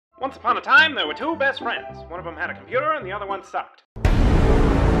Once upon a time, there were two best friends. One of them had a computer and the other one sucked.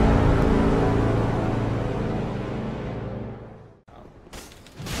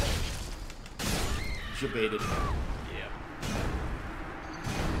 Debated. Yeah.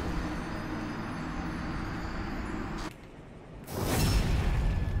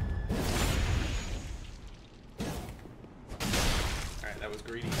 Alright, that was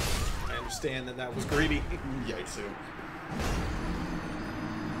greedy. I understand that was greedy. Yikes.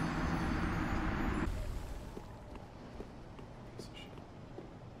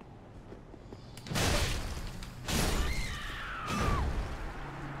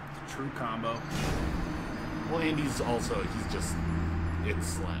 True combo. Well, and he's just,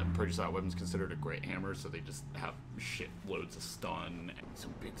 it's pretty solid weapons considered a great hammer, so they just have shit loads of stun and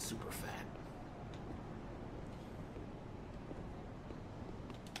some big super fat.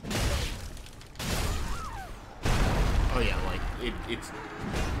 Oh yeah, like it's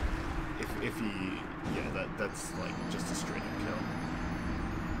if he that's like just a straight up kill.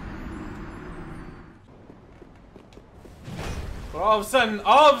 But all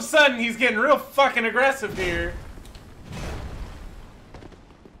of a sudden, he's getting real fucking aggressive here.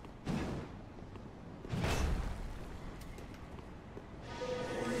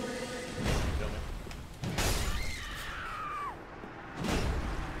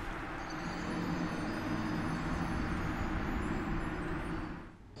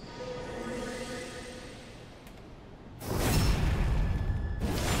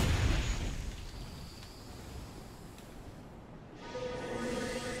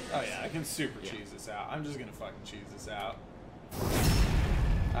 Oh yeah, I can super cheese this out. I'm just gonna fucking cheese this out.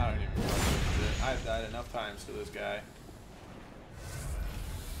 I don't even fucking do it. I've died enough times to this guy.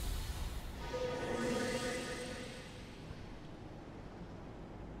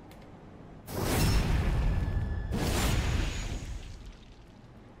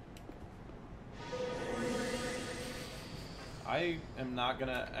 I am not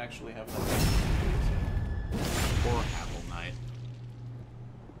gonna actually have enough time to do this. Or Havel Knight.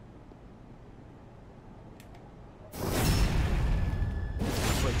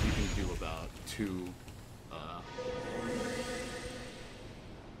 Looks like you can do about two,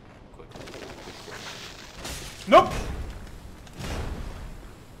 quick. Nope!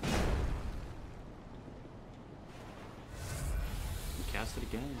 You cast it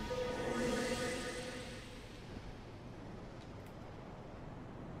again.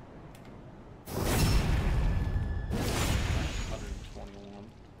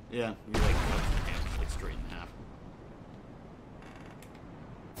 Yeah, you like cut the damage like straight in half.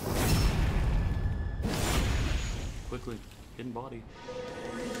 Quickly, hidden body.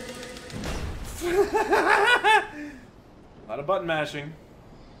 A lot of button mashing.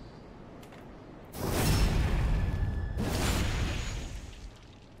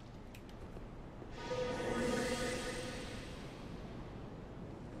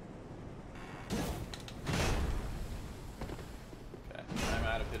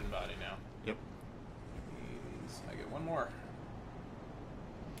 Hidden body now. Yep. Please, I get one more.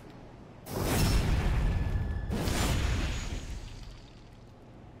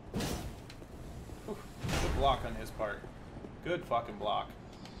 Ooh, good block on his part. Good fucking block.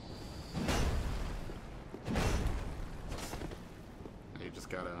 You just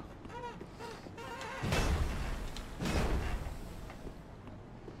gotta.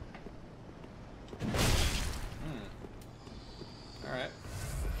 Alright.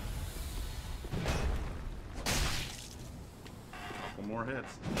 Couple more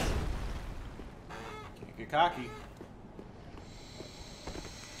hits. Can't get cocky.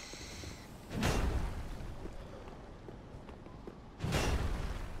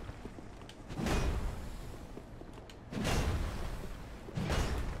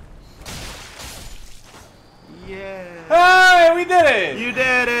 Yeah. Hey, we did it! You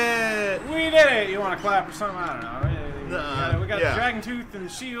did it! We did it! You want to clap or something? I don't know. We got yeah. the dragon tooth and the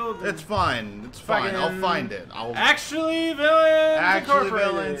shield. And It's fine. It's fine. I'll find it. I'll actually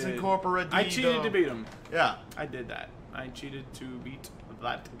villains incorporated. I cheated to beat him. Yeah. I did that. I cheated to beat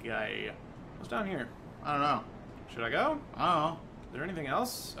that guy. What's down here? I don't know. Should I go? I don't know. Is there anything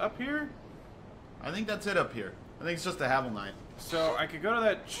else up here? I think that's it up here. I think it's just a Havel Knight. So I could go to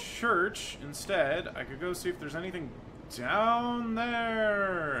that church instead. I could go see if there's anything down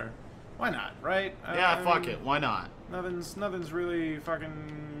there. Why not, right? Yeah, fuck it. Why not? Nothing's really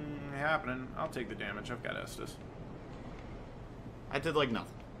fucking happening. I'll take the damage. I've got Estus. I did like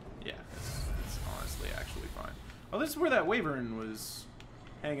nothing. Yeah, it's honestly actually fine. Oh, this is where that Wyvern was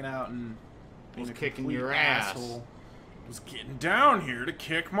hanging out and being Was a kicking complete your ass. asshole. Was getting down here to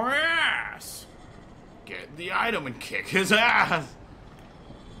kick my ass. Get the item and kick his ass.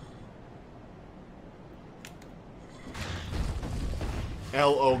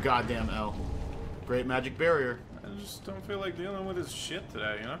 L O goddamn L. Great Magic Barrier. I just don't feel like dealing with his shit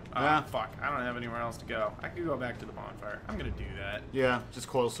today, you know? Yeah. Fuck. I don't have anywhere else to go. I could go back to the bonfire. I'm gonna do that. Yeah, just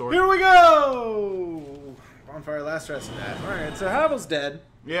coil sword. Here we go! Bonfire last rest in that. Alright, so Havel's dead.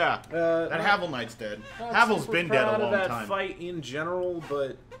 Yeah, that Havel Knight's dead. Havel's been dead a long that time. Fight in general,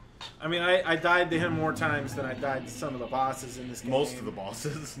 but I mean, I died to him more times than I died to some of the bosses in this game. Most of the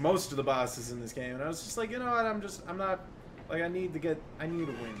bosses. Most of the bosses in this game, and I was just like, you know what? I'm not. Like, I need a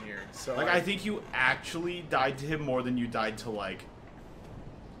win here. So Like, I think you actually died to him more than you died to, like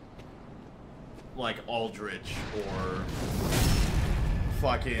Aldrich or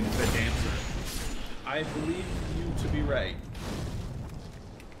fucking the Dancer. I believe you to be right.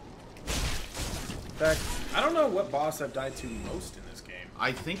 In fact, I don't know what boss I've died to most in this game.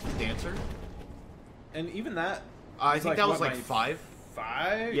 I think the Dancer. And even that... I think that was what, like 5.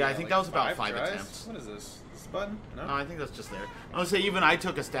 5? Yeah, I think that was about 5 tries? attempts. What is this? This button? No? No, I think that's just there. I would say even I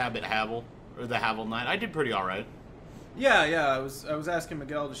took a stab at Havel, or the Havel Knight. I did pretty alright. Yeah. I was asking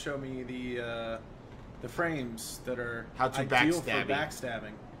Miguel to show me the frames that are How to ideal for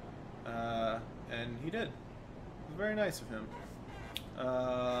backstabbing. and he did. It was very nice of him.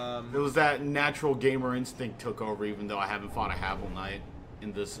 It was that natural gamer instinct took over, even though I haven't fought a Havel Knight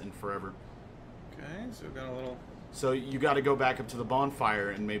in forever. Okay, so we've got a little... So you got to go back up to the bonfire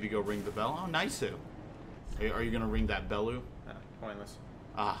and maybe go ring the bell. Oh, nice. Are you gonna ring that bellu? Pointless.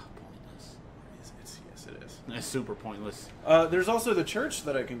 Ah, pointless. Yes, it is. It's super pointless. There's also the church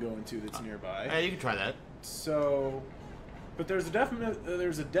that I can go into that's nearby. Hey, you can try that. So, but there's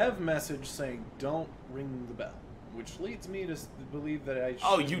a dev message saying don't ring the bell, which leads me to believe that I should.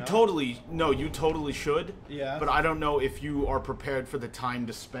 Oh, you not. you totally should. Yeah. But I don't know if you are prepared for the time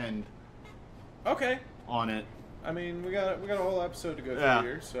to spend. Okay. On it. I mean, we got a whole episode to go through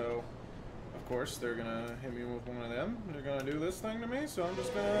here, so of course they're gonna hit me with one of them. They're gonna do this thing to me, so I'm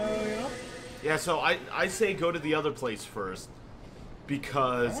just gonna, you know. Yeah, so I say go to the other place first,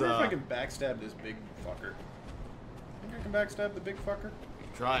 because. I wonder if I can backstab this big fucker. Think I can backstab the big fucker?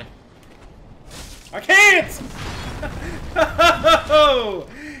 Try. I can't! Oh,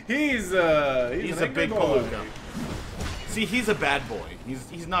 he's a big palooka. See, he's a bad boy.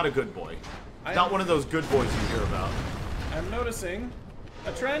 He's not a good boy. He's not one of those good boys you hear about. I'm noticing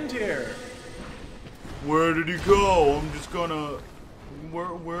a trend here. Where did he go? I'm just gonna...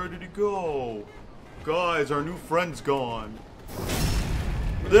 Where did he go? Guys, our new friend's gone.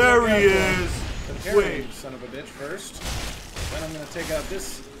 There he is! Wait. Son of a bitch first. Then I'm gonna take out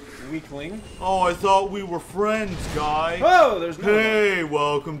this weakling. Oh, I thought we were friends, guy. Oh, there's no Hey,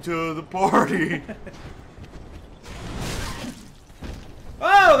 welcome to the party.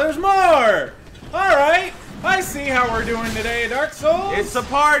 Oh, there's more! Alright, I see how we're doing today, Dark Souls! It's a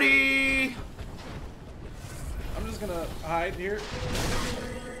party! I'm just gonna hide here.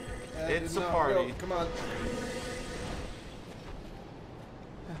 It's a party. Go. Come on.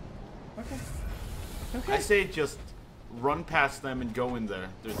 Okay. I say just run past them and go in there.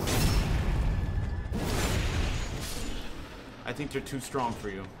 I think they're too strong for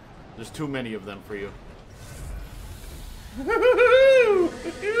you. There's too many of them for you.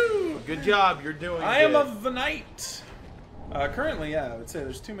 Good job, you're doing I am good. of the night. Currently, yeah, I would say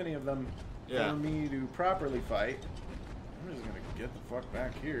there's too many of them for me to properly fight. I'm just gonna get the fuck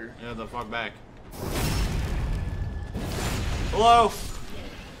back here. Yeah, the fuck back. Hello.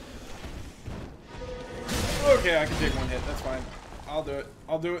 Okay, I can take one hit. That's fine. I'll do it.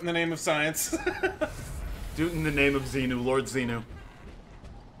 I'll do it in the name of science. Do it in the name of Xenu, Lord Xenu.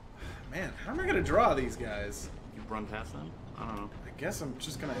 Man, how am I gonna draw these guys? You run past them? I don't know. I guess I'm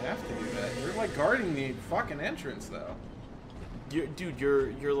just gonna have to do that. They're like guarding the fucking entrance, though. Dude,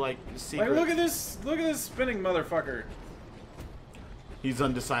 you're like secret. Like, look at this spinning motherfucker. He's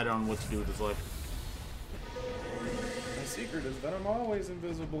undecided on what to do with his life. My secret is that I'm always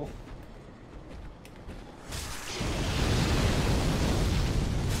invisible.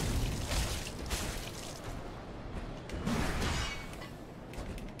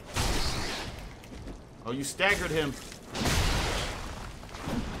 Oh, you staggered him.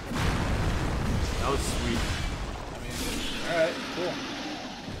 That was sweet. I mean, alright, cool.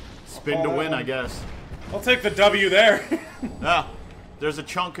 Spin to win, I guess. I'll take the W there. Ah, there's a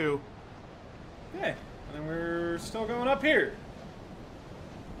Chunku. Okay, and then we're still going up here.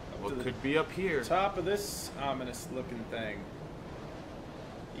 What could be up here? Top of this ominous looking thing.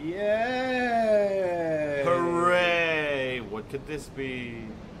 Yay! Hooray! What could this be?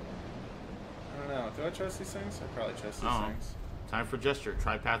 I don't know. Do I trust these things? I probably trust these things. Time for gesture.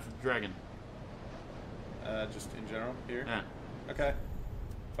 Try Path of the Dragon. Just in general here? Yeah. Okay.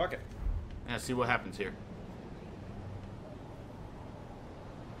 Fuck it. Yeah, see what happens here.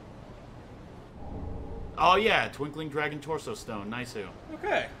 Oh yeah, Twinkling Dragon Torso Stone. Nice.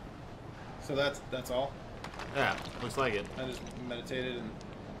 Okay. So that's all. Yeah, looks like it. I just meditated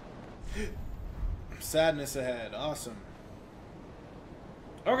and sadness ahead. Awesome.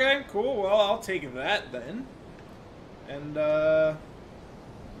 Okay, cool. Well, I'll take that then. And alright,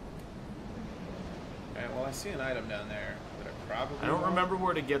 well, I see an item down there that I probably I don't want. remember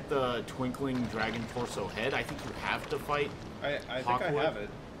where to get the Twinkling Dragon Torso head. I think you have to fight. I think I Hawkwood. have it.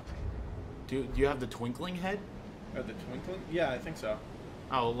 Do you have the Twinkling head? Or the twinkling? Yeah, I think so.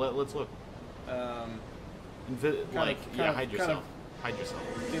 Oh, let's look. Hide yourself. Hide yourself.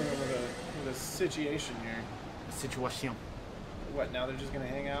 Dealing with a situation here. Situation. What, now they're just gonna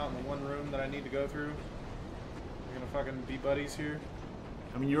hang out in the one room that I need to go through? We're gonna fucking be buddies here?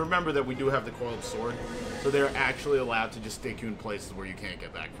 I mean, you remember that we do have the coiled sword, so they're actually allowed to just stick you in places where you can't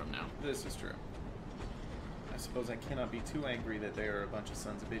get back from now. This is true. I suppose I cannot be too angry that they are a bunch of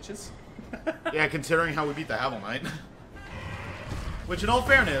sons of bitches. Yeah, considering how we beat the Havel Knight. Which, in all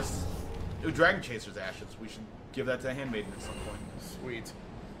fairness, Dragon Chaser's ashes. We should give that to the Handmaiden at some point. Sweet.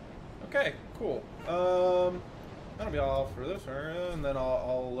 Okay, cool. That'll be all for this, and then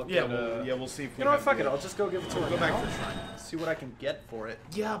I'll look Yeah, at... we'll see if we You know what, have fuck the- it, I'll just go give it to her Go back now. to the shrine. See what I can get for it.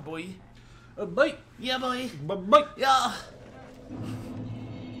 Yeah, boy. Bye. Yeah, boy. Bye. Yeah.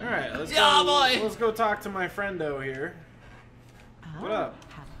 Alright, let's Yeah, go. boy. Let's go talk to my friendo here. What up?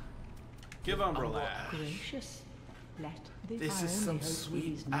 Give Umbrella. Gracious. Let the This is some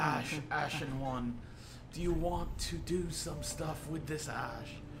sweet ashen one. Do you want to do some stuff with this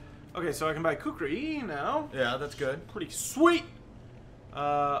ash? Okay, so I can buy Kukri now. Yeah, that's good. Pretty sweet.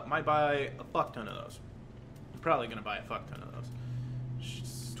 Might buy a fuck ton of those. I'm probably gonna buy a fuck ton of those.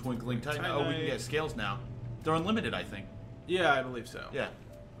 Twinkling Titan. Oh, we can get scales now. They're unlimited, I think. Yeah, I believe so. Yeah.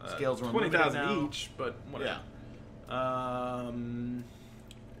 Scales are unlimited 20,000 now. each, but whatever. Yeah.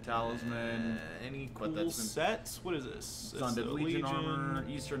 Talisman. Any But cool that's sets? What is this? It's Undead the Legion armor,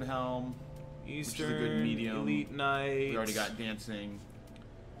 Eastern Helm. Eastern, good medium. Elite Knight. We already got dancing.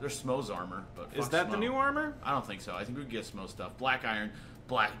 There's Smo's armor, but Is fuck that Smo. the new armor? I don't think so. I think we can get Smo stuff. Black Iron,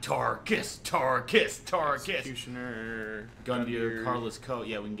 Black Tarkus. Executioner. Gundyr, Carla's coat.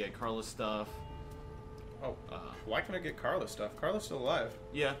 Yeah, we can get Carla's stuff. Oh, why can't I get Carla stuff? Carla's still alive.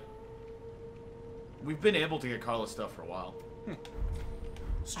 Yeah. We've been able to get Carla's stuff for a while.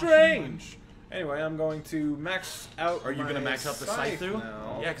 Strange. Anyway, I'm going to max out. Are you gonna max out the scythe through?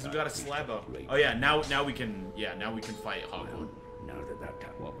 now. Yeah, because we got a slabo. Oh yeah, now we can fight Hawkwood. Now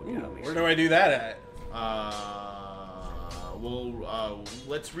that what Ooh, would where do I do that at?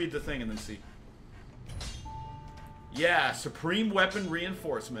 Let's read the thing and then see. Yeah, Supreme Weapon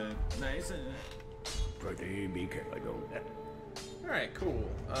Reinforcement. Nice. Pretty be careful, I don't. All right, cool.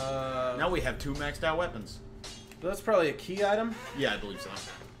 Now we have 2 maxed out weapons. That's probably a key item. Yeah, I believe so.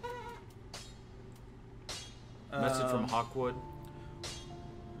 Message from Hawkwood.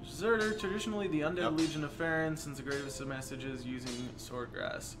 Deserter, traditionally the Undead Yep. Legion of Farron sends the greatest of messages using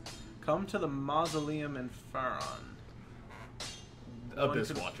swordgrass. Come to the mausoleum in Farron.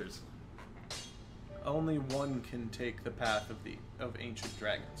 Abyss Watchers. Only one can take the path of ancient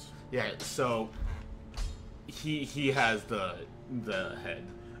dragons. Yeah, so he has the head.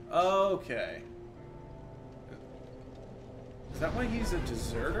 Okay. Is that why he's a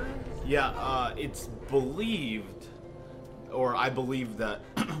deserter? Yeah, it's believed, or I believe that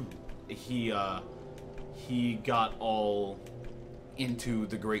he got all into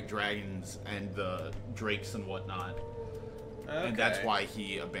the great dragons and the drakes and whatnot, and that's Okay. why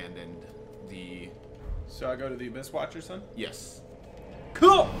he abandoned the. So I go to the Abyss Watchers then? Yes.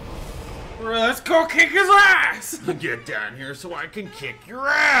 Cool! Let's go kick his ass! Get down here so I can kick your I'm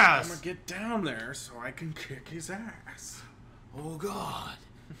ass. gonna get down there so I can kick his ass. Oh God.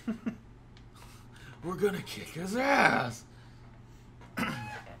 We're gonna kick his ass.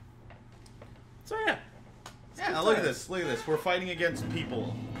 So yeah. Yeah, look at this. Look at this. We're fighting against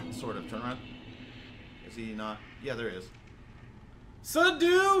people, sort of. Turn around. Is he not? Yeah, there is.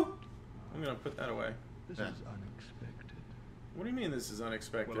 Subdue! I'm gonna put that away. This Yeah. is unexpected. What do you mean this is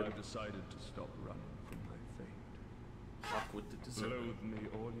unexpected? Well, I've decided to stop running from my fate. Hawkwood the Deserter. Loathe me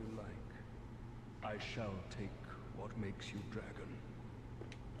all you like. I shall take what makes you dragon.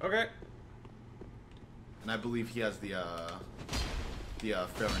 Okay. And I believe he has the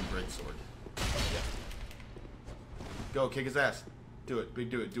Farron greatsword. Yeah. Go kick his ass. Do it. Big.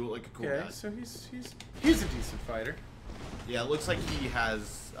 Do it. Do it like a cool Okay, guy. so he's a decent fighter. Yeah, it looks like he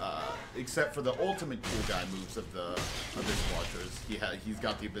has, except for the ultimate cool guy moves of the Abyss Watchers, he's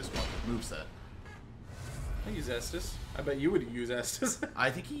got the Abyss Watcher moveset. I use Estus. I bet you would use Estus. I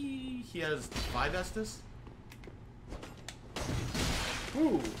think he has 5 Estus.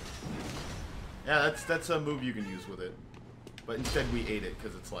 Ooh. Yeah, that's a move you can use with it. But instead we ate it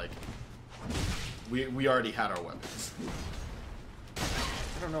because it's like we already had our weapons.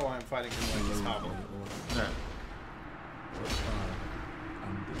 I don't know why I'm fighting him like this Havel. Yeah.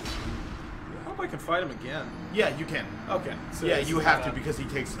 I hope I can fight him again. Yeah, you can. Okay. So Yeah, this you is have not to a- because he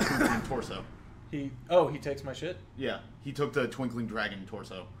takes the twinkling torso. he takes my shit? Yeah, he took the twinkling dragon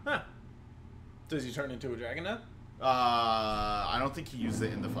torso. Huh. Does he turn into a dragon now? I don't think he used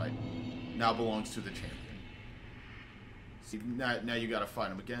it in the fight. Now belongs to the champion. See, now you gotta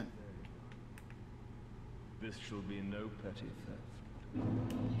fight him again. This shall be no petty theft.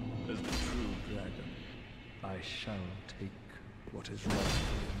 As the true dragon, I shall take what is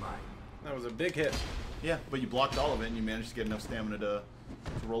rightfully mine. That was a big hit. Yeah, but you blocked all of it and you managed to get enough stamina to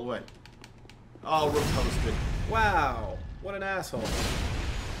roll away. Oh, riposted. Wow. What an asshole.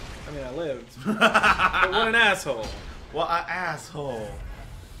 I mean, I lived. But what an asshole. What an asshole.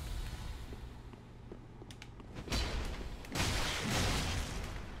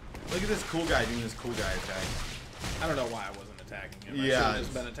 Look at this cool guy doing this cool guy attack. I don't know why I wasn't attacking him. I Yeah, should have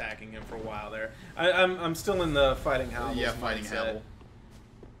just been attacking him for a while there. I'm still in the fighting Havel. Yeah, fighting Havel.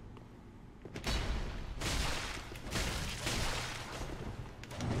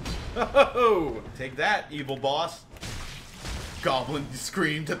 Oh! Take that, evil boss. Goblin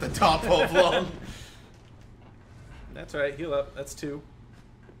screamed at the top of lung. That's right, heal up. That's 2.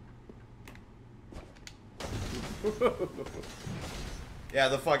 Yeah,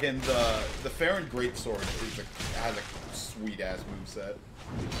 the fucking the Farron Greatsword has a sweet ass moveset.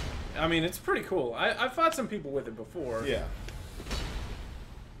 I mean, it's pretty cool. I've fought some people with it before. Yeah.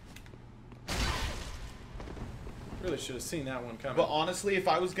 Really should have seen that one coming. But honestly, if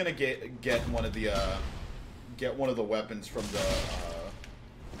I was gonna get one of the weapons from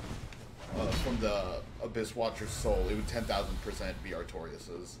the Abyss Watcher's soul, it would 10,000% be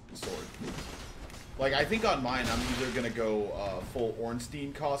Artorias' sword. Like, I think on mine, I'm either gonna go full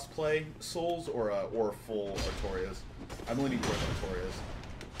Ornstein cosplay souls or full Artorias. I'm leaning towards Artorias.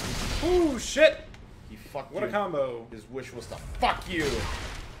 Ooh, shit! He fucked What you. a combo. His wish was to fuck you.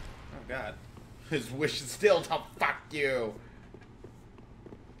 Oh, God. His wish is still to fuck you.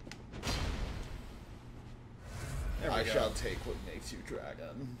 There we I go. shall take what makes you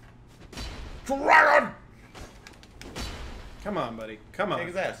dragon. Dragon! Come on, buddy. Come on. Take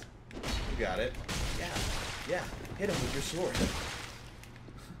his ass. You got it. Yeah. Hit him with your sword.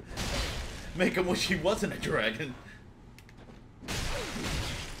 Make him wish he wasn't a dragon.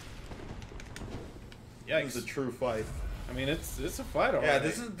 Yikes. This is a true fight. I mean, it's a fight already. Yeah,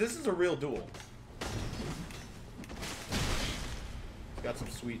 this is a real duel. Got some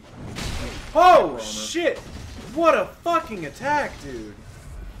sweet. Oh, armor. shit! What a fucking attack, dude.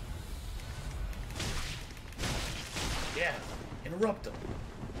 Yeah, interrupt him.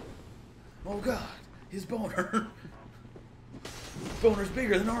 Oh god, his boner. Boner's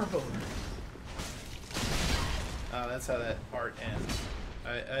bigger than our boner. That's how that part ends.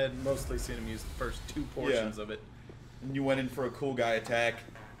 I had mostly seen him use the first 2 portions of it. And you went in for a cool guy attack,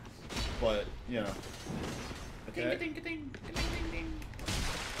 but you know. Okay.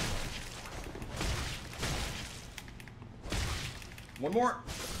 One more.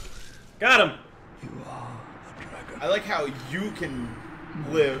 Got him! I like how you can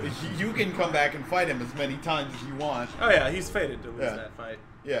live. You can come back and fight him as many times as you want. Oh yeah, he's fated to lose Yeah. that fight.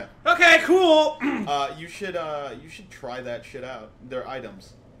 Yeah. Okay, cool! You should try that shit out. They're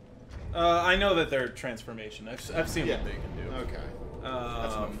items. I know that they're transformation. I've seen Yeah. what they can do. Okay.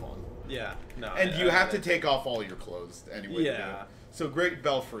 That's no fun. Yeah, no. And you have to take off all your clothes anyway. to do Yeah. it. So Great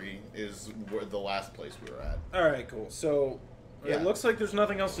Belfry is the last place we were at. Alright, cool. So, Yeah. it looks like there's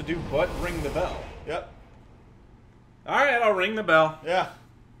nothing else to do but ring the bell. Yep. Alright, I'll ring the bell. Yeah.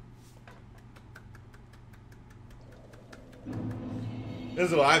 This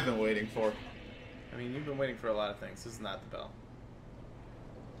is what I've been waiting for. I mean, you've been waiting for a lot of things. This is not the bell.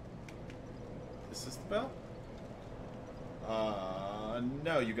 This is the bell?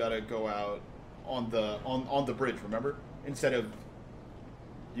 No, you gotta go out on the bridge, remember? Instead of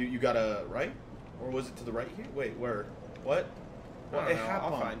you gotta right? Or was it to the right here? Wait, where? What? I don't know.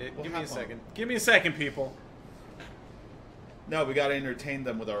 I'll find it. What Give me a happened? second. Give me a second, people. No, we gotta entertain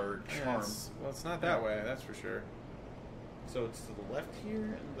them with our charm. Well, it's not that way, that's for sure. So it's to the left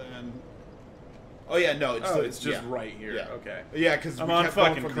here, and then. Oh yeah, no, it's Oh, it's just yeah. right here. Yeah. Okay. Yeah, because we I'm on kept going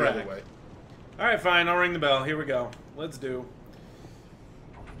fucking from the other crack. way. Alright, fine. I'll ring the bell. Here we go. Let's do.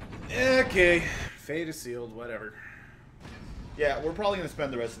 Okay. Fate is sealed. Whatever. Yeah, we're probably gonna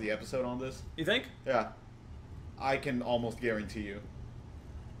spend the rest of the episode on this. You think? Yeah, I can almost guarantee you.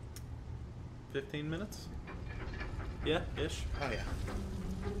 15 minutes? Yeah, ish. Oh yeah.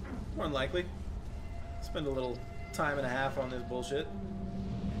 More than likely. Spend a little time and a half on this bullshit.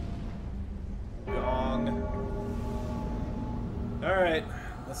 Gong. Alright,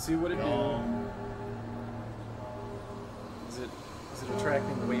 let's see what it Gong. do. Is it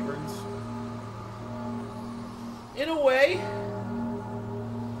attracting wyverns? In a way.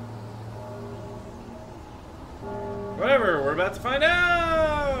 Whatever, we're about to find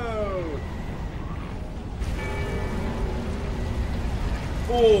out!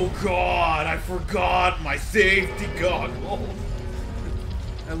 Oh god, I forgot my safety goggles.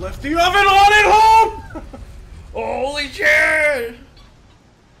 I left the oven on at home! Holy shit!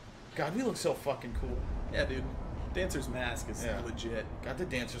 God, we look so fucking cool. Yeah, dude. Dancer's mask is Yeah. legit. God, the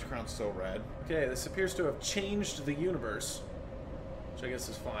dancer's crown so rad. Okay, this appears to have changed the universe, which I guess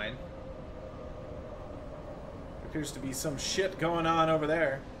is fine. Appears to be some shit going on over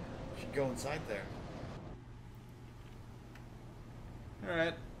there. Should go inside there.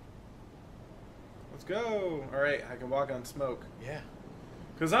 Alright. Let's go. Alright, I can walk on smoke. Yeah.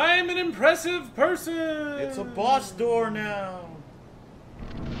 Because I'm an impressive person! It's a boss door now.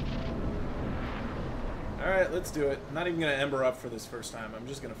 Alright, let's do it. I'm not even going to ember up for this first time. I'm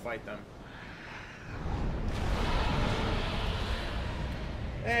just going to fight them.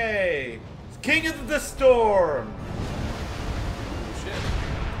 Hey! It's King of the Storm! Oh, shit.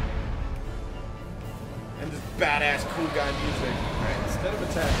 And this badass cool guy music. Alright, instead of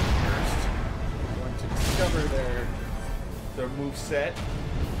attacking first, I'm going to discover Their move set.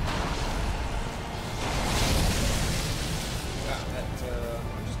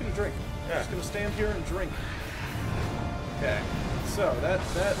 I'm just gonna drink. Yeah. I'm just gonna stand here and drink. Okay. So that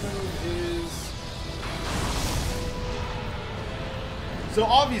move is. So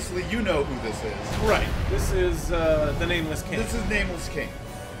obviously you know who this is. Right. This is the Nameless King. This is Nameless King,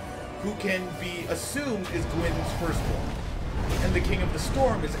 who can be assumed is Gwyn's firstborn. And the King of the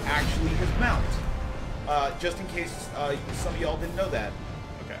Storm is actually his mount. Just in case some of y'all didn't know that.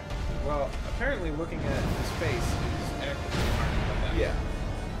 Okay. Well, apparently looking at his face is actively harmed by that. Yeah.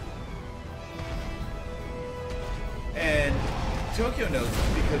 And Tokyo knows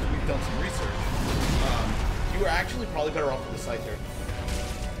this because we've done some research. You were actually probably better off with the Scyther.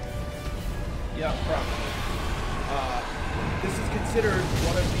 Yeah, probably. This is considered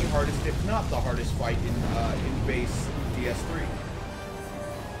one of the hardest, if not the hardest fight in base DS3.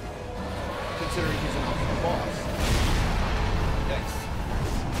 Considering he's an optional boss. Thanks.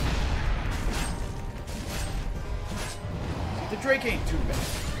 See, the Drake ain't too bad.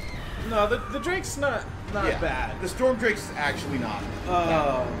 No, the Drake's not Yeah, bad. The Storm Drake's actually not.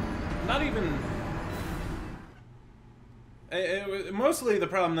 Not even. Mostly the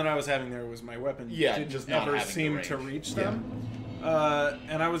problem that I was having there was my weapon didn't just not ever having the seem range. to reach Yeah. them.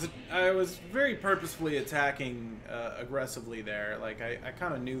 And I was very purposefully attacking aggressively there. Like I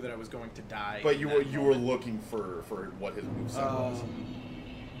kind of knew that I was going to die. But in you that were moment. looking for what his moveset was.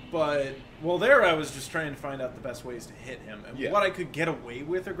 But well, there I was just trying to find out the best ways to hit him and Yeah. what I could get away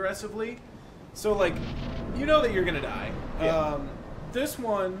with aggressively. So like, you know that you're gonna die. Yeah. This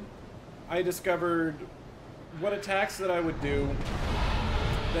one, I discovered what attacks that I would do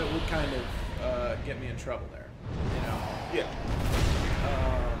that would kind of get me in trouble there. You know. Yeah.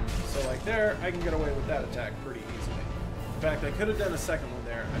 So like there, I can get away with that attack pretty easily. In fact, I could have done a second one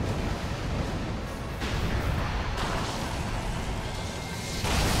there. I believe.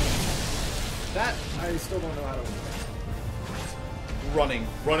 That I still don't know how to do. Running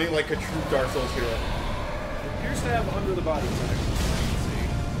like a true Dark Souls hero. It appears to have under the body attack.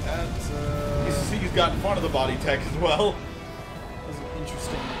 Let's see. He's got in front of the body tech as well. That was an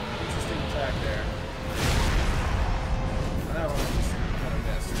interesting attack there. That one just kind of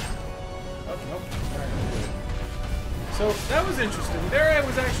missed. Oh, nope. Alright. So that was interesting. There I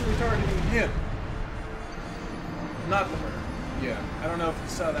was actually targeting him. Not the bird. Yeah. I don't know if you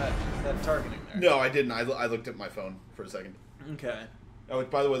saw that targeting there. No, I didn't. I looked at my phone for a second. Okay. Oh,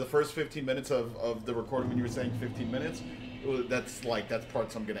 by the way, the first 15 minutes of the recording when you were saying 15 minutes, that's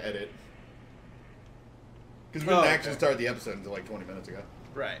parts I'm gonna edit. Because we didn't actually start the episode until like 20 minutes ago.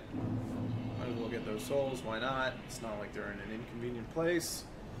 Right. Might as well get those souls. Why not? It's not like they're in an inconvenient place.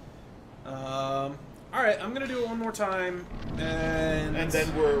 Alright, I'm gonna do it one more time, and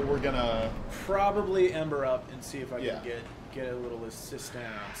then we're gonna probably ember up and see if I Yeah. can get a little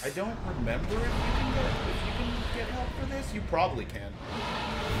assistance. I don't remember if you can get help for this. You probably can.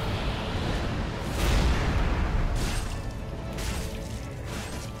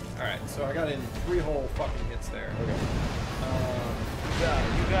 Alright, so I got in 3 whole fucking hits there. Okay. You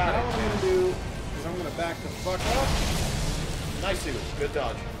got it. What I'm gonna do is I'm gonna back the fuck up. Nice dude. Good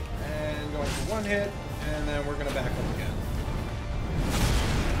dodge. And going for 1 hit, and then we're gonna back up again.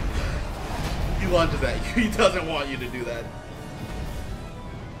 He lunges at you. He doesn't want you to do that.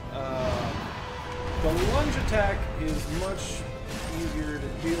 The lunge attack is much easier to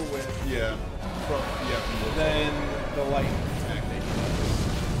deal with Yeah. than the lightning attack that he does.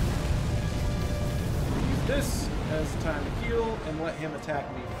 Use this as time to heal and let him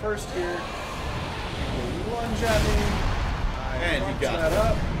attack me first here. He will lunge at me. And he got that it.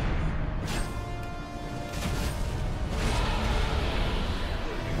 up.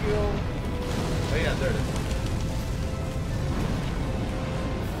 Heal. Oh yeah, there it is.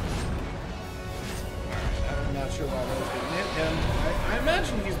 I'm not sure why those didn't hit him. I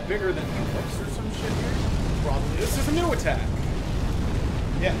imagine he's bigger than he looks or some shit here. Probably. This is a new attack.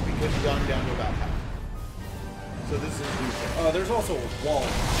 Yeah, because you got him down to about half. So this is new. There's also a wall.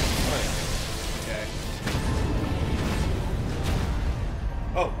 Okay.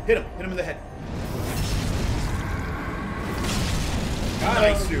 Oh, hit him. Hit him in the head. Got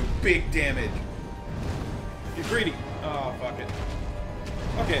Nice, him. dude. Big damage. Get greedy. Oh, fuck it.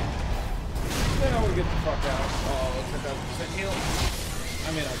 Okay. Now we get the fuck out. Oh, 10,000% heal.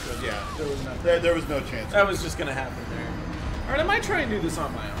 I mean, I could. Yeah. There was nothing. There was no chance. That was just gonna happen there. Alright, I might try and do this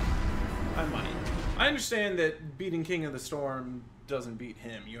on my own. I might. I understand that beating King of the Storm doesn't beat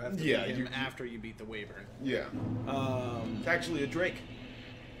him. You have to beat him after you beat the Wyvern. Yeah. It's actually a Drake.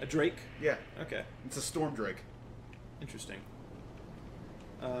 A Drake? Yeah. Okay. It's a Storm Drake. Interesting.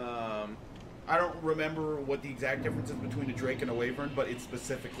 I don't remember what the exact difference is between a Drake and a Wyvern, but it's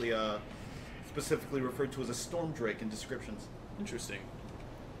specifically referred to as a Storm Drake in descriptions. Interesting.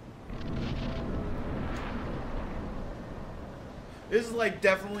 This is like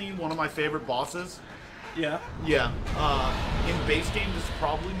definitely one of my favorite bosses. Yeah. Yeah. In base game, this is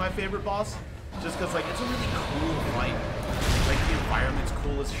probably my favorite boss, just because like it's a really cool fight. Like the environment's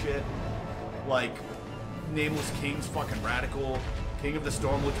cool as shit. Like Nameless King's fucking radical. King of the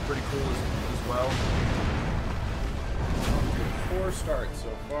Storm looks pretty cool as well. 4 starts so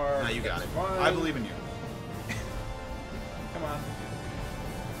far. Now you got That's it. fine. I believe in you. Come on.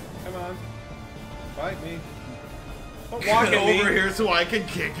 Come on. Fight me. Don't Get walk at me. over here so I can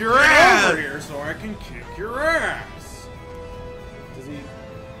kick your Get ass. over here so I can kick your ass. Does he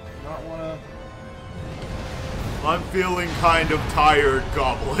not want to? I'm feeling kind of tired,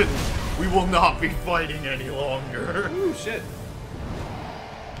 Goblin. We will not be fighting any longer. Ooh, shit.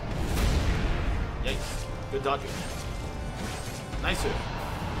 Yikes. Good dodging. Nice hit.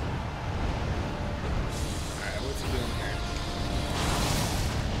 Alright, what's he doing here?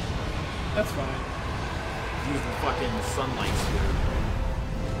 That's fine. Use the fucking sunlight spear.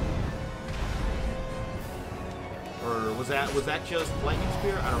 Or was that just lightning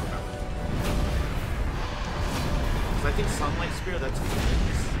spear? I don't remember. 'Cause I think sunlight spear, that's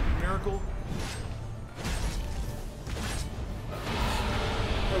Finn's miracle.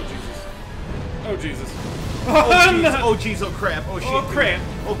 Oh, Jesus. Oh, Jesus. Oh jeez, oh jeez, oh crap, oh shit. Oh, crap.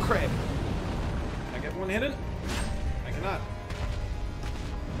 Oh crap. Can I get one hidden? I cannot.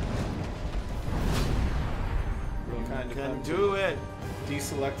 Real kind of Can fun do it. to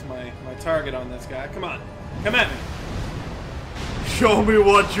deselect my target on this guy. Come on. Come at me. Show me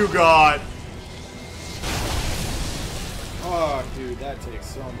what you got. Oh, dude, that takes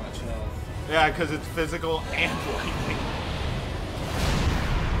so much health. Yeah, because it's physical and lightning.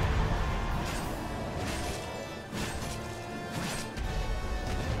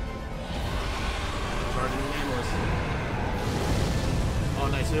 Oh,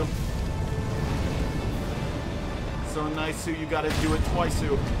 nice, Sue. So nice, Sue. You gotta do it twice,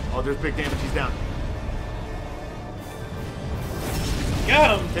 Sue. Oh, there's big damage. He's down.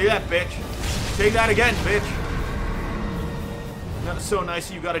 Got him! Take that, bitch. Take that again, bitch. That was so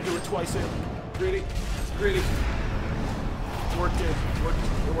nice. You gotta do it twice, Sue. Greedy. Greedy. It worked, dude. It worked.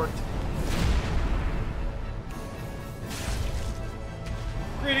 It worked.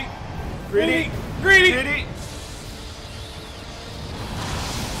 Greedy. Greedy. Greedy. Greedy.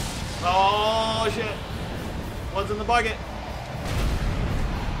 Oh, shit. What's in the bucket?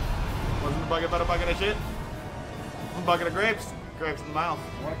 What's in the bucket but a bucket of shit? A bucket of grapes. Grapes in the mouth.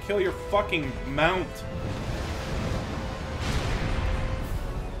 I want to kill your fucking mount.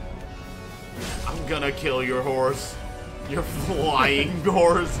 I'm gonna kill your horse. Your flying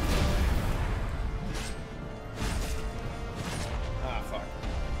horse. Ah, fuck.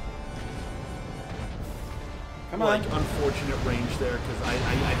 Come Like, on. unfortunate range there, because I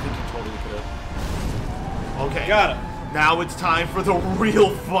think you totally could have. Okay. Got him. Now it's time for the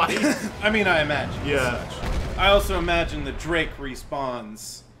real fight. I mean, I imagine. as Yeah. such. I also imagine the Drake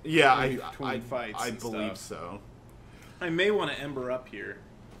respawns. Yeah, in between fights I and believe stuff. so. I may want to Ember up here.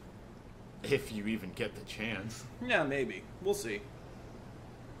 If you even get the chance. Yeah, maybe. We'll see.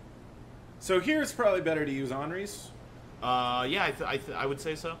 So here it's probably better to use Henri's. Yeah, I would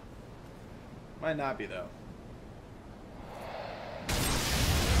say so. Might not be though.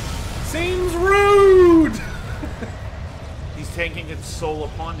 Seems rude. He's taking its soul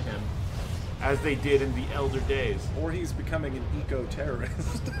upon him, as they did in the elder days. Or he's becoming an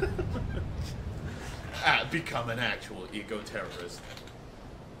eco-terrorist. Become an actual eco-terrorist.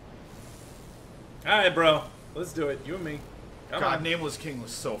 Alright, bro. Let's do it. You and me. Come God, on. Nameless King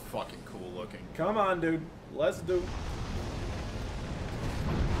was so fucking cool looking. Come on, dude. Let's do.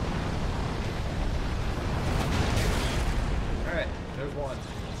 Alright, there's one.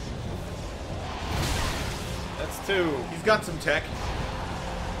 That's two. He's got some tech.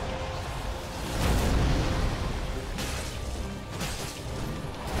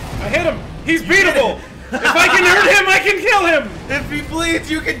 I hit him! He's beatable! If I can hurt him, I can kill him! If he bleeds,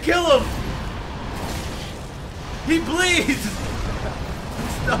 you can kill him! He bleeds!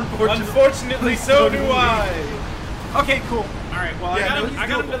 Unfortunately, so do I. Okay, cool. Alright, well, Yeah, I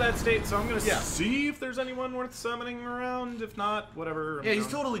got him doable. to that state, so I'm gonna Yeah. see if there's anyone worth summoning around. If not, whatever. Yeah, he's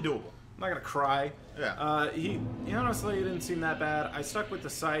totally doable. I'm not gonna cry. Yeah. He honestly didn't seem that bad. I stuck with the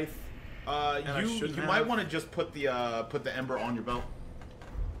scythe. I You shouldn't might have. want to just put the ember on your belt.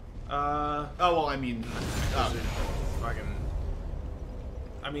 Uh, Oh well, I mean, fucking.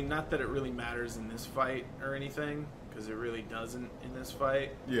 I mean, not that it really matters in this fight or anything, because it really doesn't in this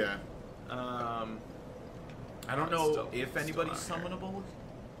fight. yeah. I don't know Still- if still anybody's not here. summonable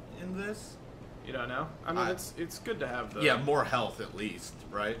in this. You don't know? I mean, it's good to have the. Yeah, more health at least,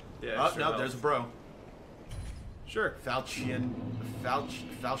 right? Yeah, Oh extra no, health. there's a bro. Sure. Falcianato?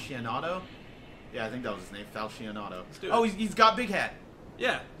 Yeah, I think that was his name, Falcianato. do it. Oh, he's got big hat.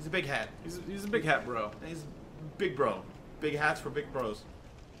 Yeah, He's a big hat. he's a big hat, bro. He's big bro. Big hats for big bros.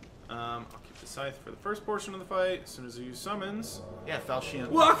 I'll keep the scythe for the first portion of the fight. As soon as I use summons. Yeah, Falcianato.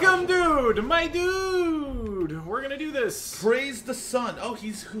 Welcome, dude! My dude! We're gonna do this. Praise the sun. Oh,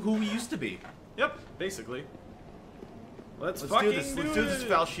 he's who he used to be. Yep, basically. Let's Let's fucking do this. Let's do this, it.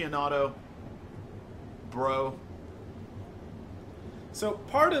 Falcianato. Bro. So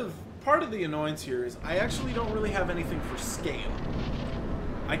part of the annoyance here is I actually don't really have anything for scale.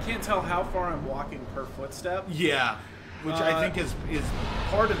 I can't tell how far I'm walking per footstep. Yeah. Which I think is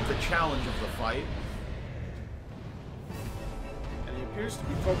part of the challenge of the fight. And he appears to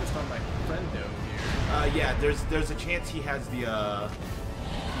be focused on my friendo here. Yeah, there's a chance he has the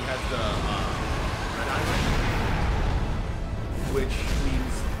red island, which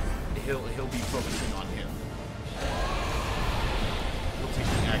means he'll be focusing on him. He'll take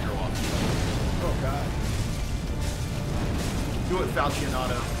the aggro off. Oh god. Do it,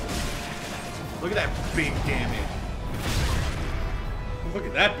 Falcianato. Look at that big damage. Look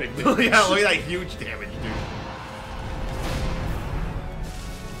at that big dude. Yeah, look at that huge damage, dude.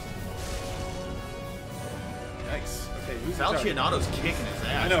 Nice. Okay, who's attacking? Falcianato's kicking his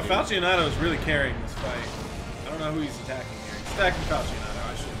ass. I know, dude. Falcianato is really carrying this fight. I don't know who he's attacking here. He's attacking Falcianato.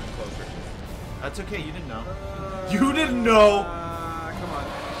 I should have been closer. That's okay, you didn't know. You didn't know! Come on.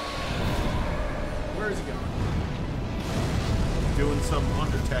 Where is he going? Doing some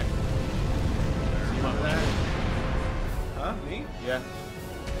undertech. You remember that? Huh? Me? Yeah.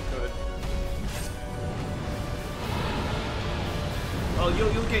 Good. Well,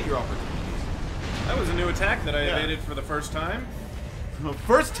 you'll get your opportunities. That was a new attack that I Yeah. evaded for the first time.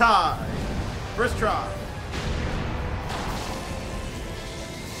 First time! First try.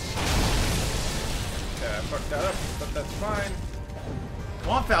 Yeah, I fucked that up, but that's fine.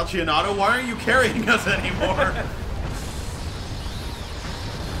 Come on, Falcianato, why aren't you carrying us anymore?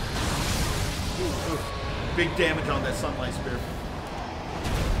 Ooh. Big damage on that Sunlight Spear.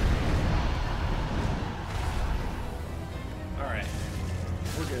 Alright.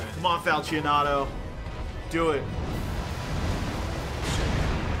 We're good. Come on, Falcianato. Do it.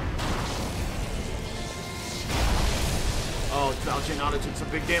 Oh, Falcianato took some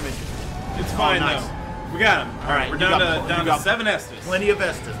big damage. It's fine, nice. though. We got him. All right, we're you down got- to you got 7 Estus. Plenty of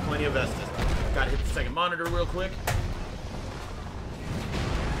Estus, plenty of Estus. Gotta hit the second monitor real quick.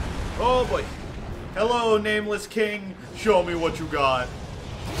 Oh boy. Hello, Nameless King. Show me what you got.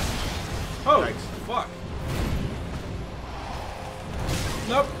 Oh, Thanks. fuck.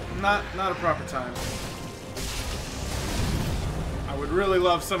 Nope, not a proper time. I would really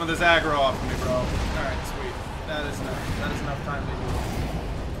love some of this aggro off of me, bro. Alright, sweet. That is enough. That is enough time to do it.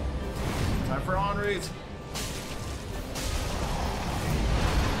 Time for Henri's.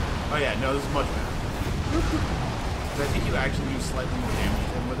 Oh yeah, no, this is much better. I think you actually use slightly more damage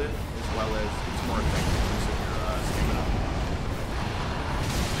to him with it, as well as it's more effective use of your stamina.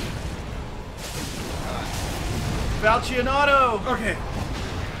 Falcianato! Okay.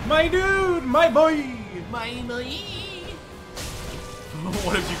 My dude! My boy!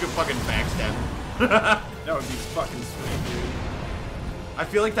 What if you could fucking backstab? That would be fucking sweet, dude. I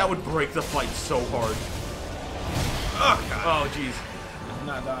feel like that would break the fight so hard. Oh, God. Oh, jeez.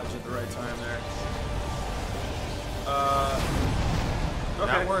 Not dodge at the right time there.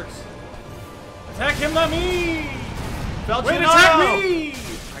 Okay. That works. Attack him, not me! Falciano! Wait, attack me!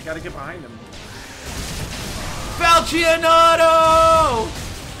 I gotta get behind him. Falciano!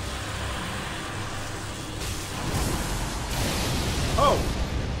 Oh!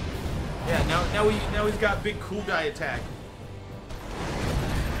 Yeah, now he's got big cool guy attack.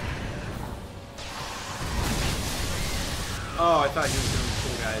 Oh, I thought he was doing the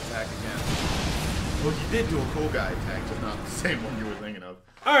cool guy attack again. Well, he did do a cool guy attack, just not the same one you were thinking of.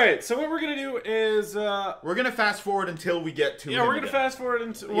 Alright, so what we're gonna do is, we're gonna fast forward until we get to yeah, we're gonna fast forward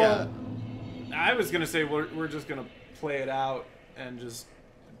until, well, yeah. I was gonna say we're just gonna play it out and just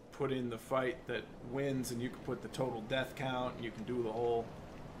put in the fight that wins, and you can put the total death count, and you can do the whole,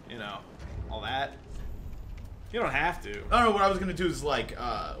 you know, all that. You don't have to. I don't know, what I was gonna do is like,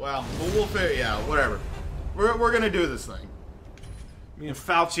 well, we'll figure, yeah, whatever. We're gonna do this thing. Me and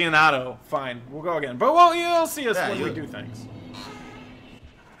Falciano, fine, we'll go again. But well, you'll see us when we do things.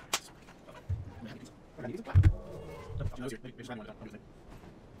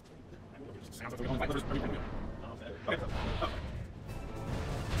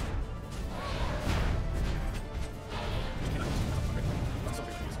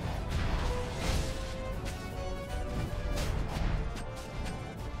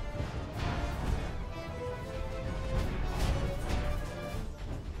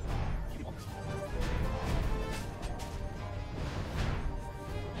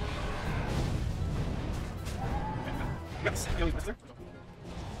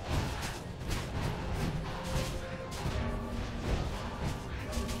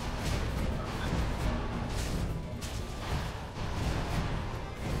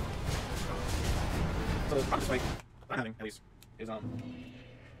 So the practice fight, I'm having at least, is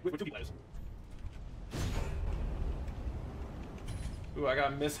with 2 players. Ooh, I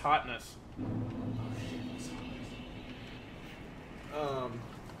got Miss Hotness. Oh,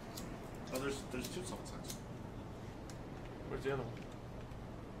 there's 2 salt signs. Where's the other one?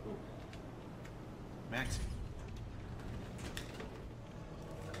 Ooh. Maxi.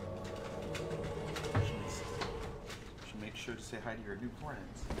 Should make sure to say hi to your new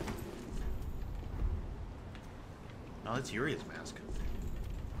friends. No, that's Yuri's mask.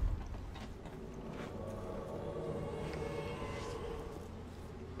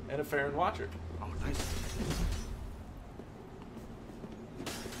 And a Farron Watcher. Oh, nice.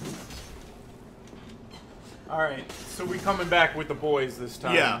 Alright, so we coming back with the boys this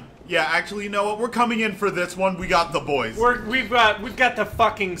time. Yeah, actually, you know what? We're coming in for this one. We got the boys. We've got the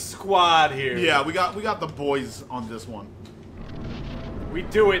fucking squad here. Yeah, we got the boys on this one. We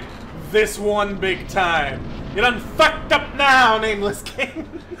do it this one big time. You done fucked up now, Nameless King.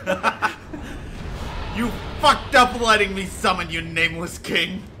 You fucked up letting me summon you, Nameless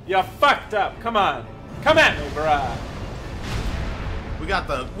King. You fucked up. Come on. Come at me, brah. We got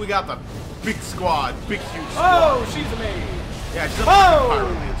the big squad, big huge squad. Oh, she's a mage. Yeah, she's a Oh!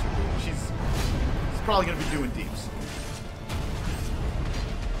 pyromancer, dude. She's probably gonna be doing deeps.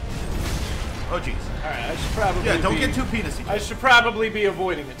 Oh jeez. Alright, I should probably don't get too penisy. I should probably be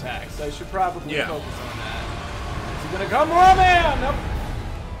avoiding attacks. I should probably Yeah. focus on that. Is he gonna come? Oh man! Nope.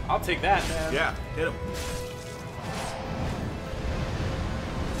 I'll take that, man. Yeah, hit him.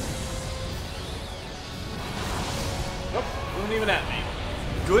 Nope. Wasn't even at me.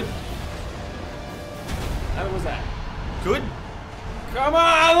 Good. How was that? Good. Come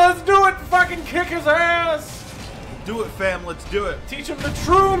on, let's do it! Fucking kick his ass! Do it, fam. Let's do it. Teach him the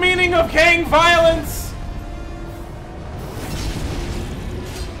true meaning of gang violence!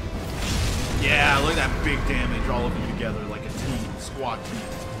 Yeah, look at that big damage, all of you together like a team, squad team.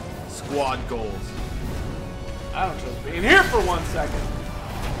 Squad goals. I don't trust being here for 1 second.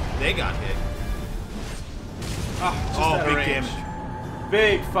 They got hit. Just Oh, out of big range. damage.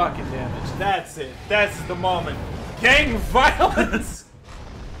 Big fucking damage. That's it. That's the moment. Gang violence!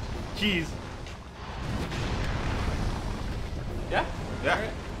 Jeez. Yeah? Yeah.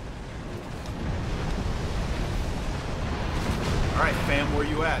 Alright, fam, where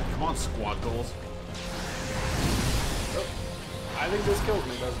you at? Come on, squad goals. Oh, I think this kills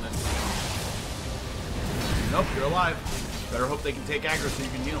me, doesn't it? Nope, you're alive. Better hope they can take aggro so you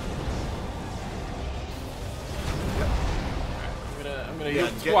can heal. I'm gonna Yeah,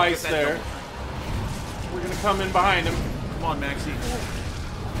 hit get twice that there. double. We're gonna come in behind him. Come on, Maxi.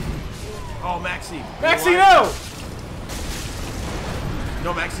 Oh, Maxi. Maxi, You're alive. no!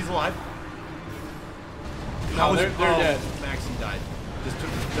 No, Maxi's alive. No, they're dead. Maxi died. This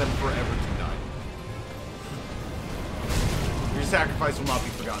took them forever to die. Your sacrifice will not be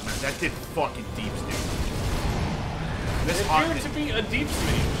forgotten, man. That did fucking deeps, dude. Miss It appeared Hotness, to be a deep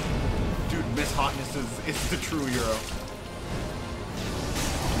mage. dude. Miss Hotness is the true hero.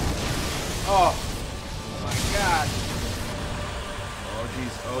 Oh my god. Oh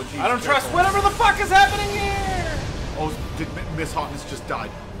jeez. Oh jeez. I don't trust careful. whatever the fuck is happening here! Oh, did Miss Hotness just died?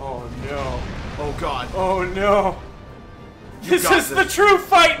 Oh no. Oh god. Oh no. This got is the this. true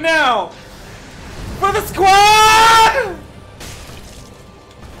fight now! For the squad!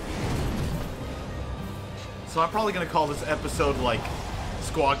 So I'm probably gonna call this episode like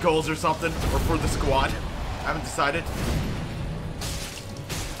squad goals or something, or for the squad. I haven't decided.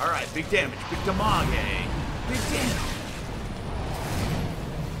 All right, big damage, big damage, big damage.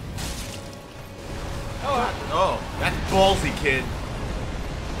 Oh, that's ballsy, kid.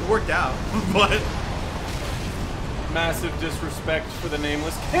 It worked out, but Massive disrespect for the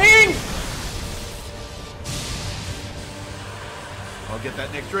nameless king! I'll get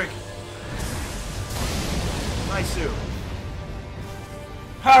that next drink. Nice suit.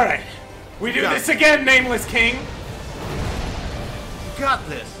 Alright, we do Yeah. this again, nameless king! You got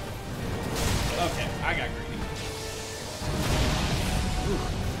this. Okay, I got greedy.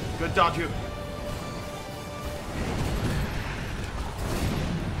 Good dodge, you.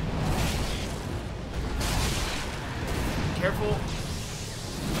 Careful.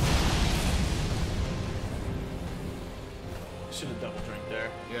 Should have double drink there.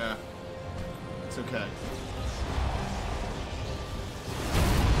 Yeah. It's okay.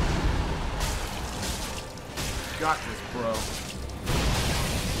 Got this, bro.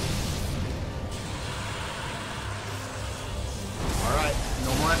 Alright,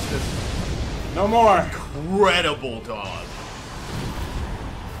 no more Estes. No more! Incredible dog.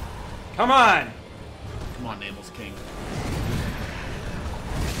 Come on! Come on, Nameless King.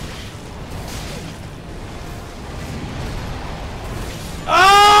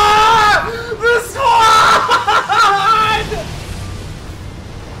 Ah! The squad!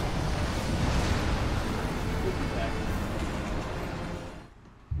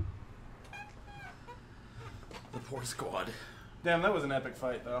 The poor squad. Damn, that was an epic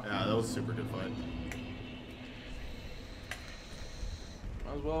fight, though. Yeah, that was a super good fight.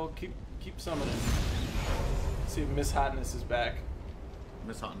 Might as well keep summoning. See if Miss Hotness is back.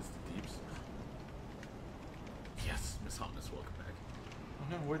 Miss Hotness the Deeps. Yes, Miss Hotness, welcome back. Oh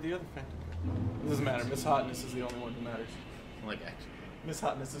no, where'd the other phantom go? It doesn't matter. Miss Hotness is the only one who matters. Like, actually. Miss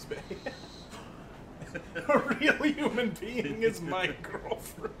Hotness is back. A real human being is my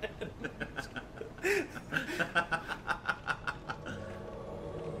girlfriend.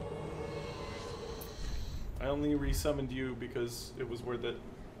 I only resummoned you because it was worth it.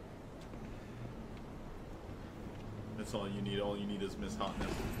 That's all you need. All you need is Miss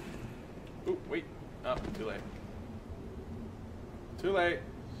Hotness. Ooh, wait. Oh, too late. Too late.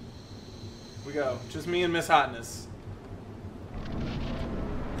 We go. Just me and Miss Hotness.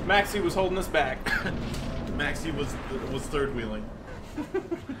 Maxie was holding us back. Maxie was third wheeling. Maxie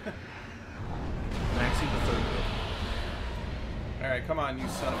was third wheeling. Alright, come on, you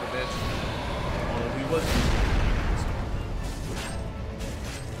son of a bitch. Oh, he was.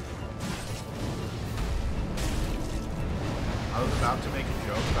 I was about to make a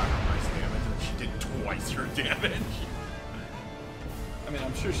joke about how nice damage, and she did twice her damage. I mean,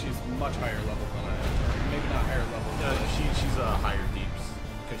 I'm sure she's much higher level than I am. Or maybe not higher level. She's a higher deeps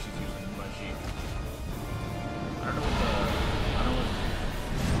because she's using Mushi. I don't know what the. I don't know what.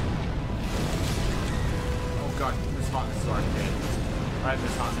 Oh god, Miss Hotness is already dead. Alright,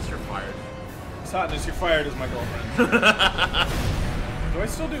 Miss Hotness, you're fired. Miss Hotness, you're fired as my girlfriend. Do I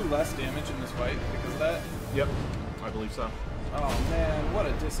still do less damage in this fight because of that? Yep, I believe so. Oh man, what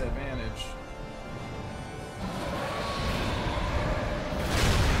a disadvantage.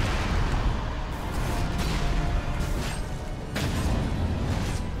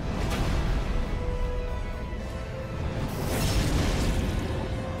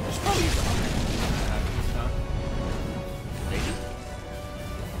 I should probably use the hunter. Huh? Maybe.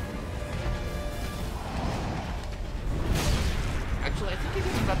 Actually, I think you're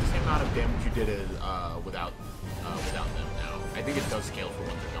doing about the same amount of damage you did without them now. I think it does scale for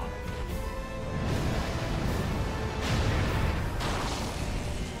when they're gone.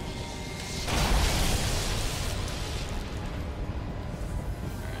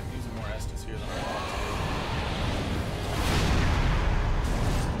 Alright, I'm using more Estus here than I want to.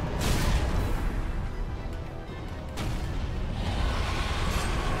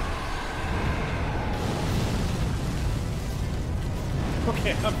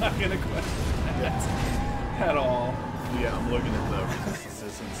 Okay, I'm not gonna question that at all. Yeah, I'm looking at the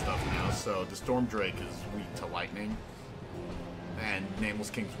resistances and stuff now. So the Storm Drake is weak to lightning, and Nameless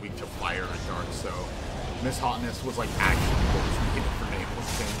King's weak to fire and dark. So Miss Hotness was like actually what was needed for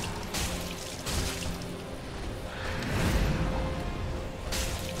Nameless King.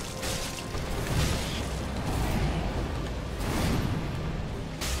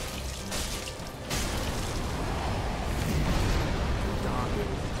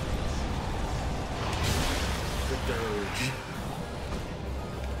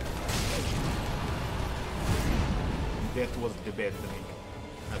 That was the bad thing.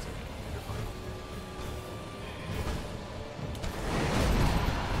 That's okay. You're fine.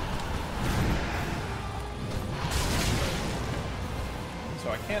 So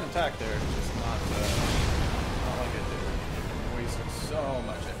I can attack there, it's just not like I did. I'm wasting so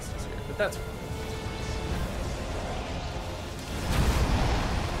much instance here, but that's fine.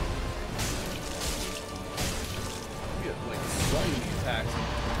 You get like so many attacks and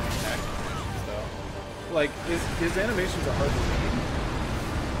attack animations though. Like his animations are hard to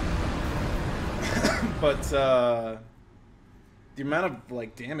read, but the amount of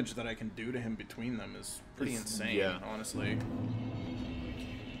like damage that I can do to him between them is pretty insane. Yeah. Honestly.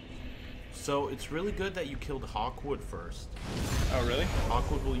 So it's really good that you killed Hawkwood first. Oh really?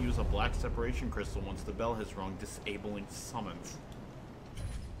 Hawkwood will use a black separation crystal once the bell has rung, disabling summons.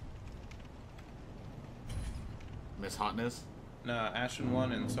 Miss Hotness? No, Ashen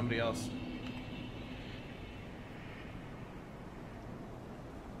one and somebody else.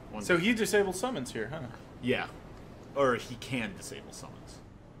 One So he disables summons here, huh? Yeah. Or he can disable summons.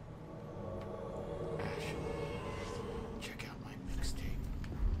 Ash, check out my mixtape.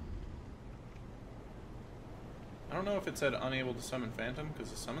 I don't know if it said unable to summon Phantom because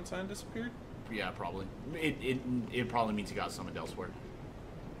the summon sign disappeared. Yeah, probably. It probably means he got summoned elsewhere.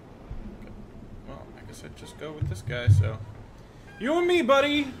 Okay. Well, I guess I'd just go with this guy, so. You and me,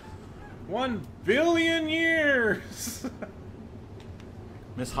 buddy! 1 billion years!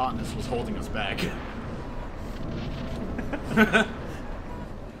 Miss Hotness was holding us back.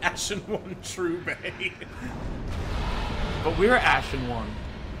 Ashen one true bait. But we're Ashen One.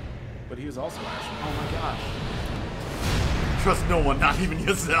 But he was also Ashen. Oh my gosh. Trust no one, not even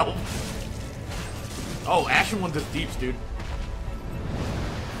yourself. Oh, Ashen One does deeps, dude.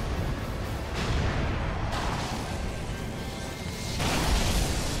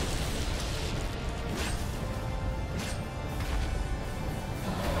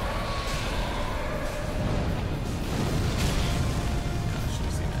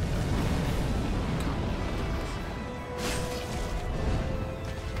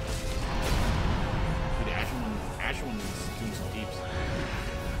 Dude, Ashen One is doing some deeps.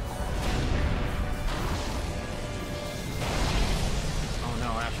 Oh no,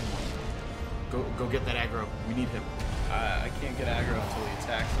 Ashen One. Go get that aggro. We need him. I can't get aggro until he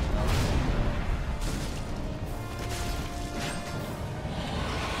attacks him.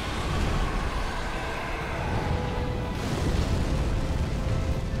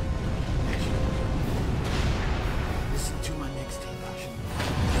 Listen to my mixtape, Ashen.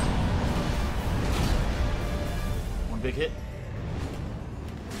 One big hit.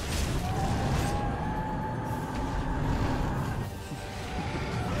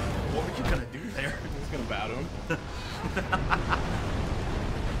 What were you gonna do there? He's gonna bow to him.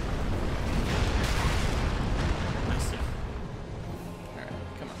 Nice. Alright,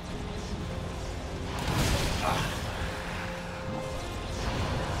 come on.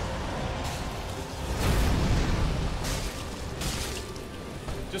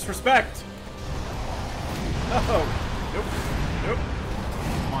 Disrespect! Oh! Nope. Nope.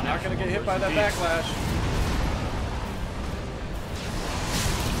 Come on, Not gonna Ashen get One, hit by where's that the deeps? backlash.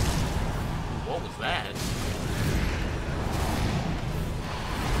 What was that?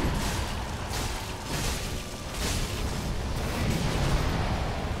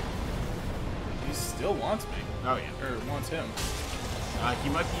 He still wants me. Oh yeah. Or wants him. He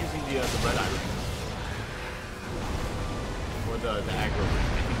might be using the red eye ring. Or the aggro ring.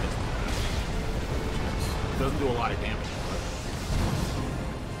 I think that's it doesn't do a lot of damage. But...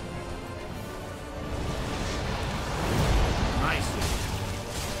 Nice.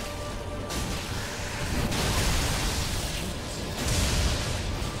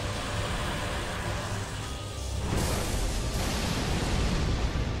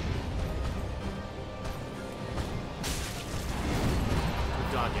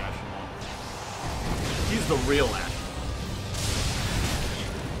 Good dodge, Ashen One. He's the real Ashen.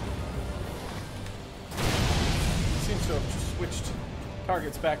 Seems to have switched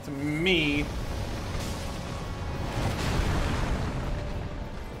targets back to me.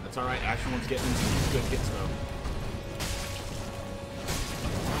 That's all right. Ashen One's getting some good hits though.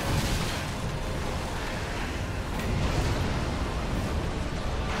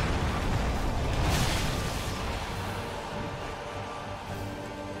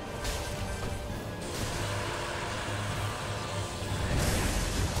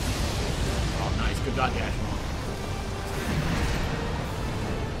 Oh, nice. Good dodge, Ashen One.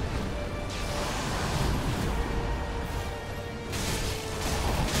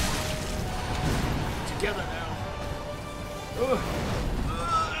 Together now.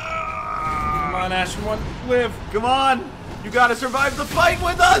 Come on, Ashen One, live. Come on! You gotta survive the fight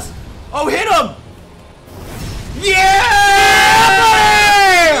with us! Oh, hit him! Yeah!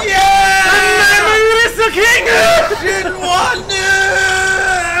 Yeah! It's the king! Ashen One!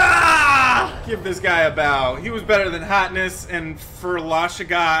 Give this guy a bow. He was better than Hotness and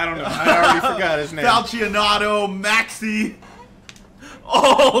Ferlashiga. I don't know. I already forgot his name. Falcianato, Maxi,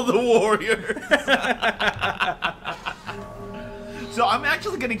 all the warriors. So I'm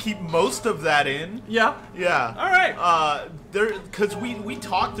actually gonna keep most of that in. Yeah. Yeah. All right. Because we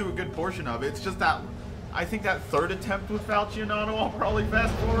talked through a good portion of it. It's just that I think that third attempt with Falcianato, I'll probably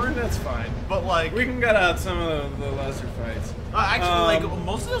fast forward. That's fine. But like, We can cut out some of the lesser fights. actually, like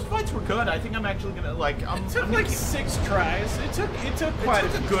most of those fights were good. I think I'm actually gonna like. It took like 6 tries. It took quite a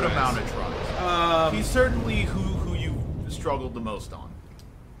few good tries. amount of tries. He's certainly who you struggled the most on.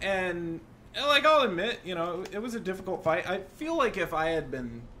 And like I'll admit, you know, it was a difficult fight. I feel like if I had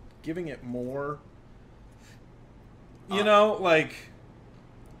been giving it more, you know, like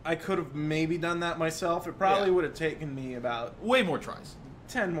I could have maybe done that myself. It probably would have taken me about Way more tries.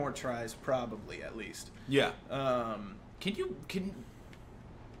 10 more tries, probably at least. Yeah. Um, Yeah.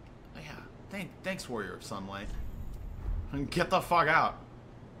 Thanks, Warrior of Sunlight. And get the fuck out.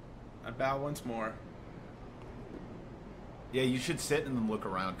 I bow once more. Yeah, you should sit and then look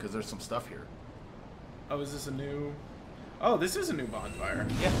around because there's some stuff here. Oh, is this a new? Oh, this is a new bonfire.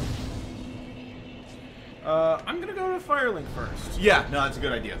 Yeah. I'm gonna go to Firelink first. Yeah. No, that's a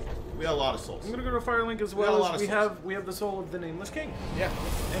good idea. We got a lot of souls. I'm gonna go to Firelink as We got a well lot as of souls. we have the soul of the Nameless King. Yeah.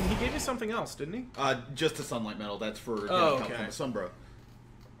 And he gave me something else, didn't he? Just a sunlight medal. That's for getting Oh, help okay. from the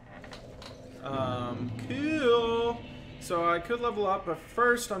Sunbro. Cool. So I could level up, but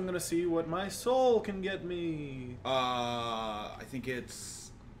first I'm gonna see what my soul can get me. I think it's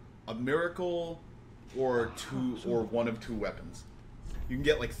a miracle or one of 2 weapons. You can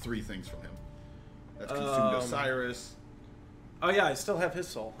get like 3 things from him. That's Consumed Osiris. Oh yeah, I still have his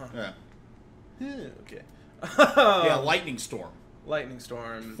soul, huh? Yeah. Okay. Yeah, Lightning Storm. Lightning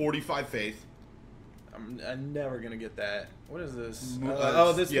Storm. 45 faith. I'm never gonna get that. What is this?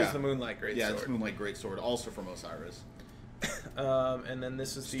 This yeah. was the Moonlight Greatsword. Yeah, it's Moonlight Greatsword, also from Osiris. And then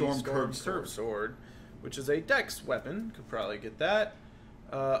this is the Storm Curved Sword, which is a dex weapon. Could probably get that.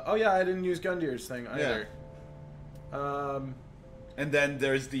 Oh yeah, I didn't use Gundir's thing either. And then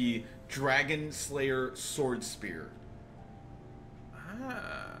there's the Dragon Slayer Sword Spear.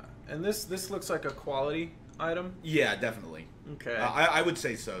 And this looks like a quality item. Yeah, definitely. Okay. I would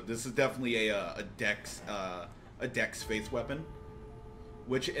say so. This is definitely a dex faith weapon.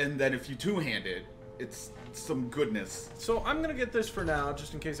 And then if you two-hand it, it's some goodness. So I'm gonna get this for now,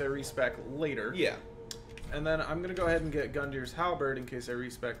 just in case I respec later. Yeah. And then I'm gonna go ahead and get Gundir's Halberd in case I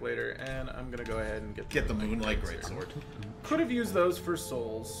respec later, and I'm gonna go ahead and get the Moonlight Greatsword. Could have used those for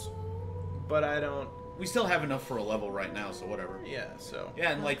souls, but I don't. We still have enough for a level right now, so whatever. Yeah. So.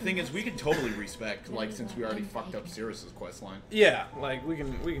 Yeah, and like thing is, we could totally respec, like since we already fucked up Sirius's questline. Yeah, like we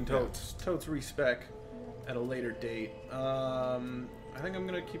can totes respec at a later date. I think I'm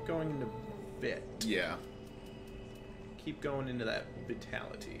gonna keep going into Vit. Yeah. Keep going into that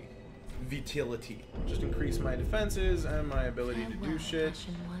vitality. Vitality. Just increase my defenses and my ability to do shit.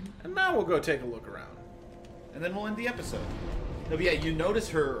 And now we'll go take a look around. And then we'll end the episode. No, but yeah, you notice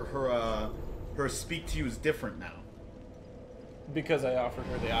her speak to you is different now. Because I offered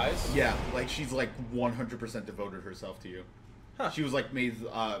her the eyes? Yeah, like she's like 100% devoted herself to you. Huh. She was like made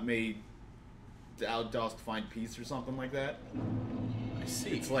thou dost find peace or something like that. I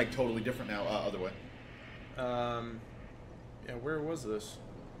see. It's like totally different now. Other way. Yeah, where was this?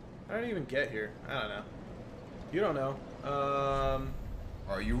 I didn't even get here. I don't know. You don't know.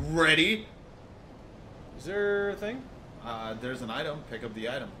 Are you ready? Is there a thing? There's an item. Pick up the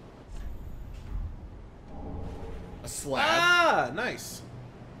item. A slab. Ah, nice.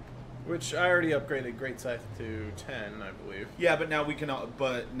 Which I already upgraded Great Scythe to 10, I believe. Yeah, but now we can.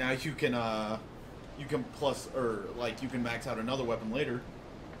 But now you can plus or like you can max out another weapon later.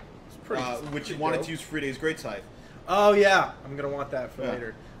 It's pretty. Which pretty you wanted dope. to use Fridays Great Scythe. Oh yeah, I'm gonna want that for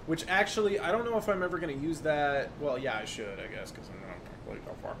later. Which actually, I don't know if I'm ever going to use that. Well, yeah, I should, I guess, because I'm going to complete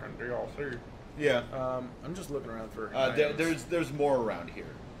the fucking DLC. Yeah. I'm just looking around for. There's more around here.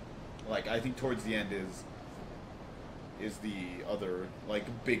 Like I think towards the end is the other like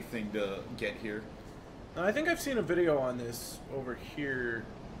big thing to get here. I think I've seen a video on this over here.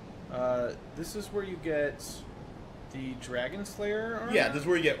 This is where you get the Dragon Slayer armor? Yeah, this is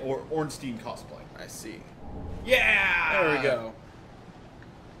where you get Ornstein cosplay. I see. Yeah! There we go.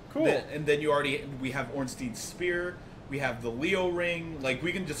 Cool. And then we have Ornstein's spear. We have the Leo ring. Like,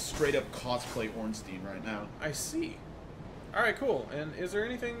 we can just straight up cosplay Ornstein right now. I see. Alright, cool. And is there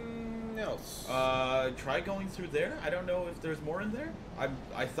anything else? Try going through there. I don't know if there's more in there.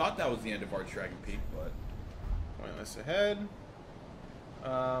 I thought that was the end of Archdragon Peak, but... Pointless ahead.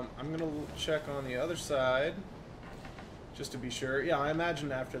 I'm gonna check on the other side, just to be sure. Yeah, I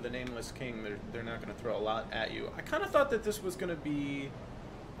imagine after the Nameless King, they're not gonna throw a lot at you. I kind of thought that this was gonna be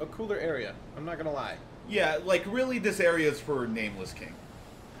a cooler area. I'm not gonna lie. Yeah, like really, this area is for Nameless King.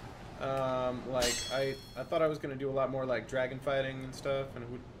 Like I thought I was gonna do a lot more like dragon fighting and stuff, and it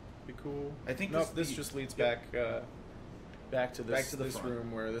would be cool. I think nope. This just leads back to this front.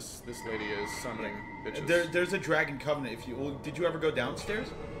 room where this lady is summoning bitches. There's a Dragon Covenant. Did you ever go downstairs?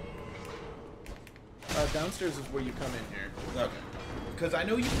 Downstairs is where you come in here. Okay. Because I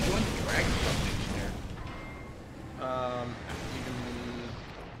know you can join the Dragon Covenant in here. Even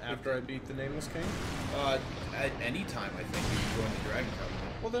after I beat the Nameless King? At any time, I think you can join the Dragon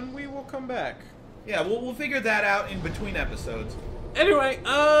Covenant. Well, then we will come back. Yeah, we'll figure that out in between episodes. Anyway,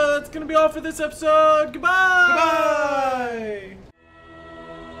 that's gonna be all for this episode. Goodbye! Goodbye!